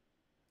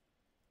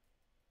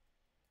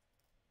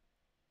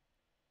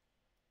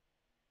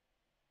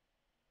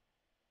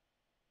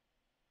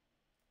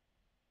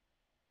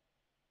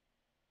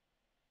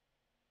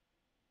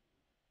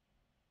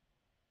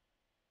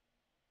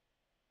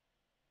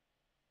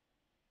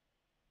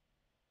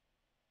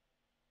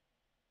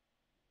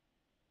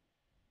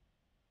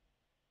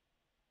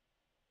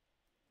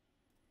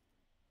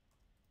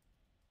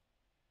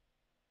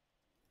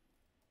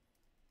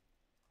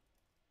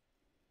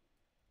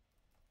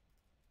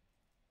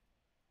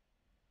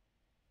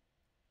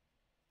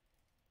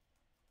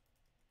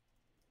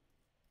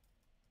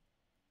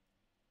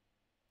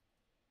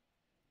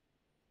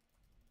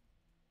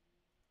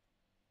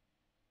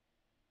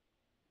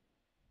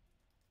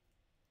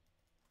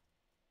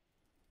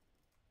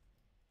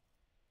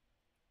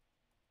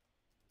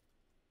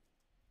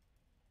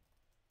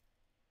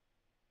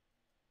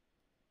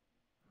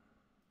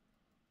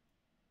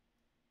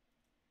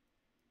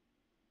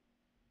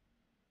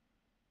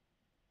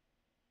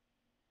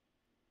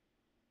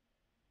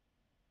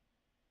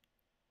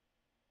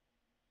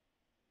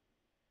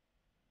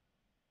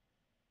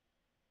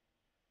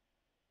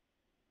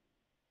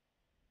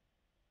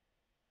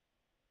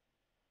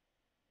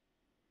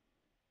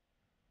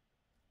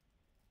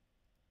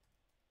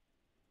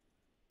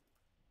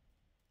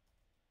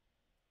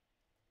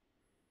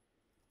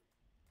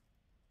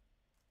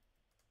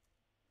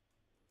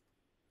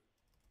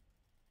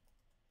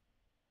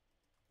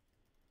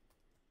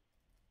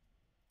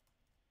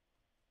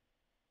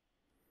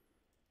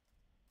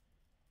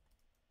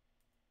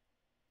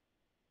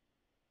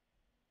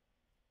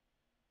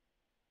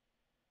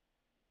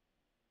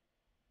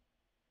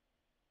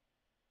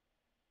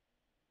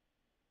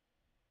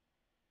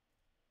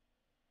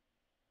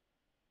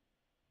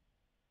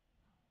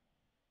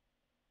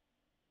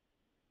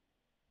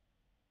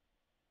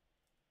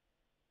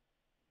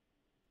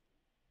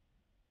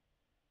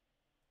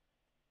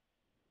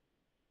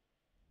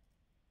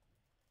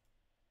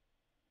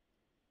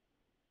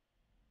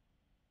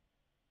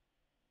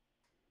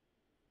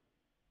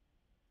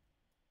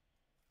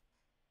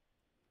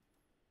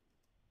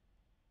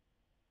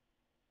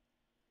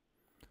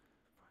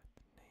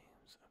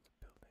 names of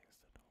the buildings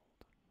that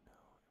hold no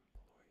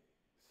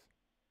employees.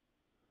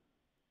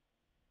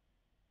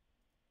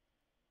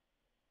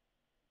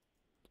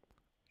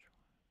 Which one?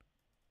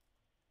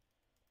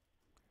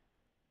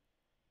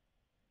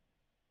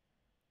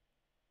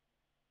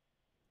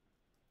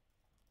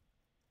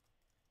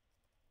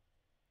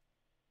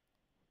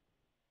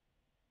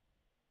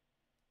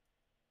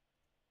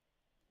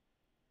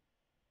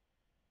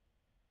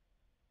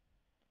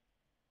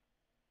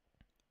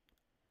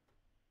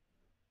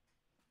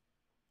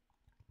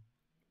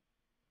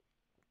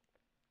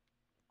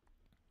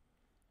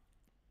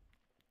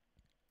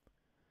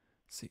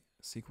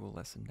 SQL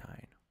Lesson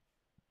 9.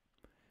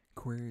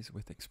 Queries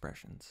with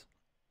expressions.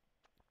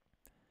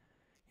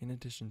 In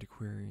addition to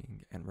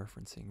querying and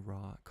referencing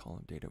raw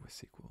column data with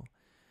SQL,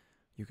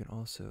 you can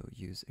also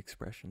use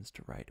expressions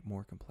to write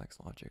more complex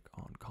logic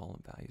on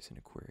column values in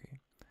a query.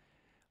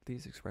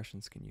 These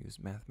expressions can use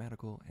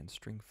mathematical and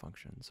string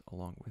functions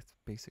along with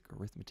basic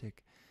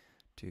arithmetic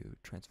to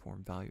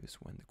transform values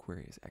when the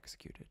query is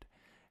executed,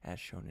 as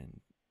shown in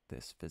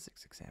this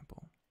physics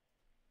example.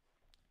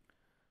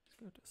 Let's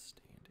go to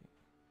standing.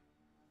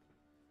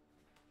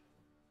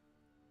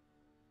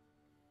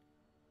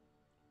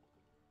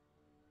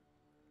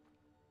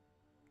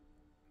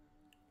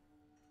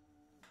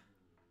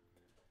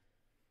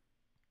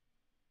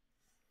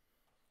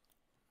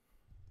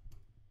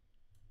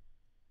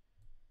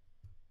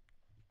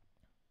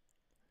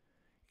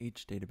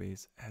 Each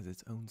database has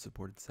its own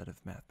supported set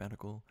of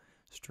mathematical,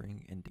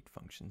 string, and date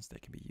functions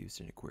that can be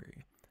used in a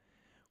query,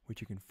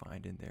 which you can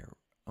find in their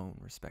own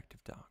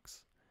respective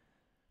docs.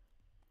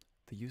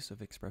 The use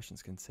of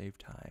expressions can save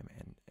time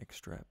and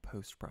extra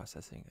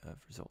post-processing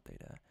of result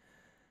data,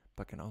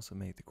 but can also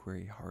make the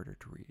query harder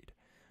to read.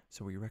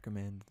 So we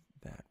recommend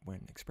that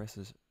when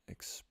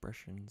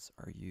expressions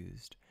are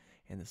used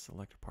in the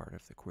select part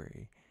of the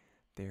query,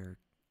 they're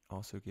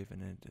also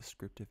given a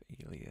descriptive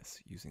alias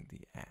using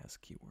the as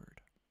keyword.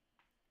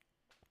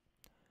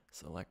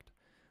 Select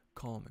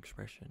column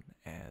expression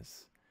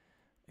as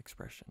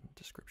expression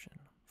description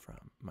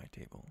from my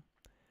table.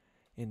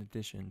 In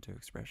addition to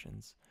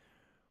expressions,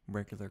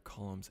 regular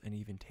columns and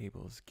even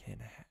tables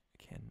can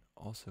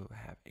also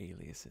have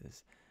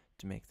aliases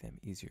to make them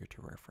easier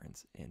to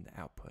reference in the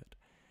output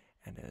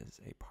and as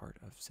a part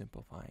of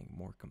simplifying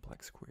more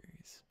complex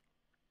queries.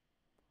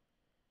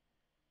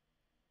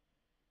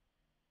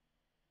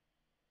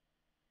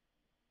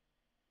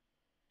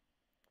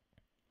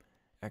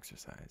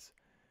 Exercise.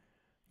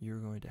 You're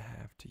going to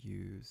have to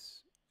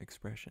use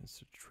expressions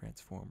to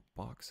transform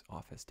box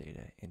office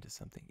data into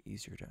something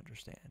easier to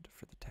understand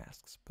for the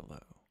tasks below.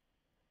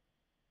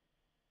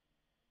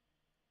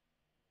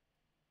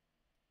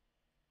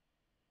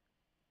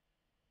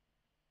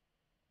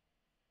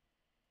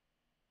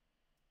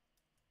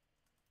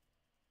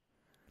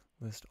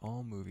 List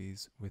all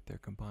movies with their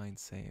combined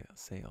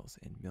sales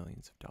in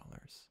millions of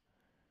dollars.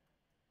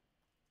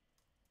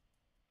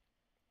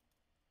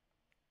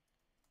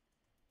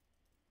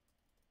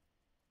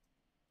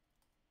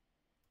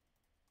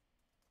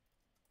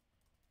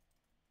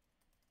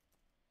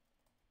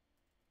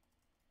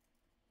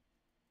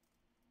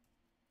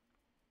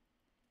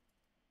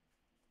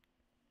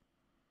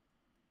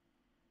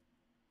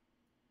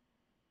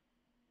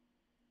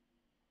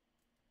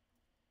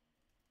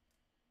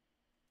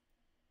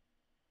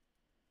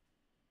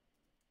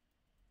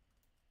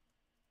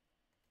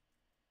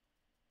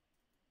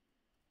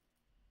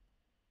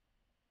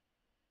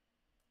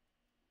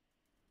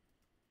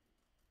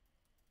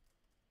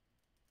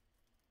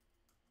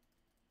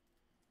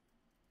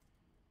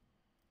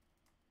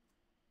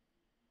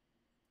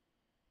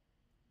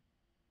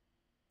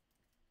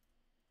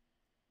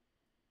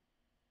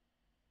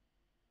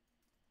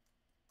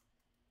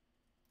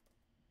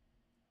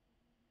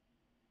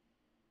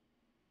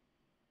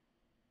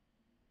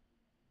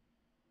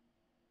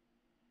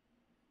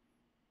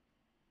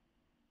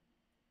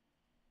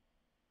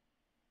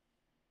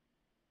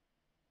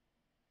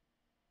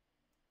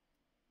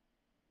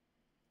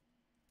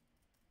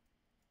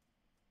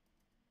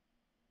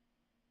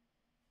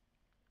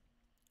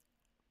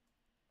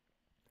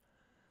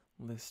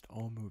 List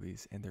all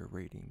movies and their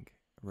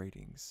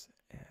ratings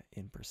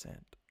in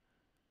percent.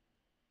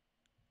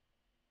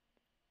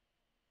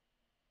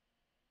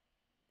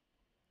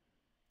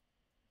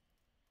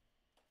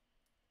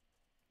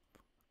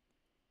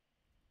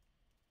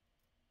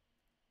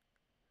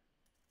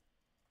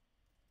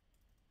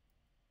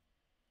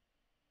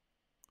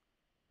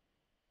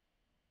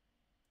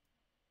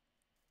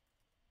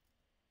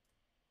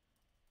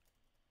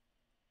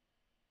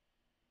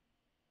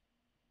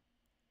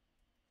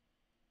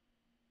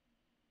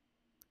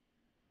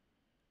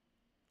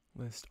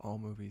 List all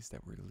movies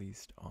that were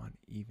released on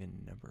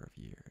even number of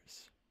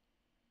years.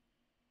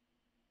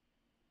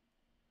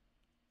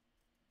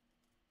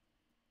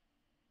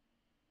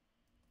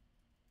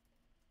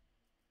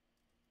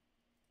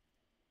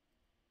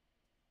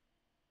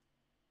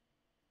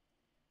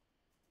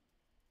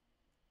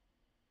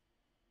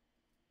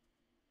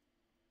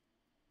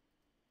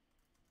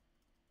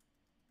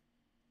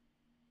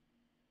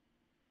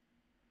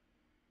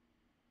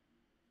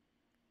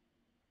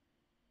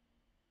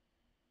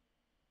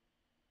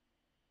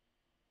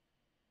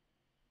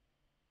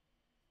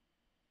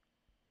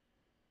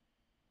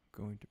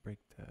 going to break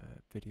the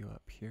video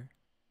up here.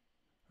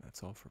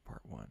 That's all for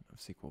part 1 of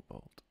SQL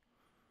Bolt.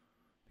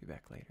 Be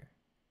back later.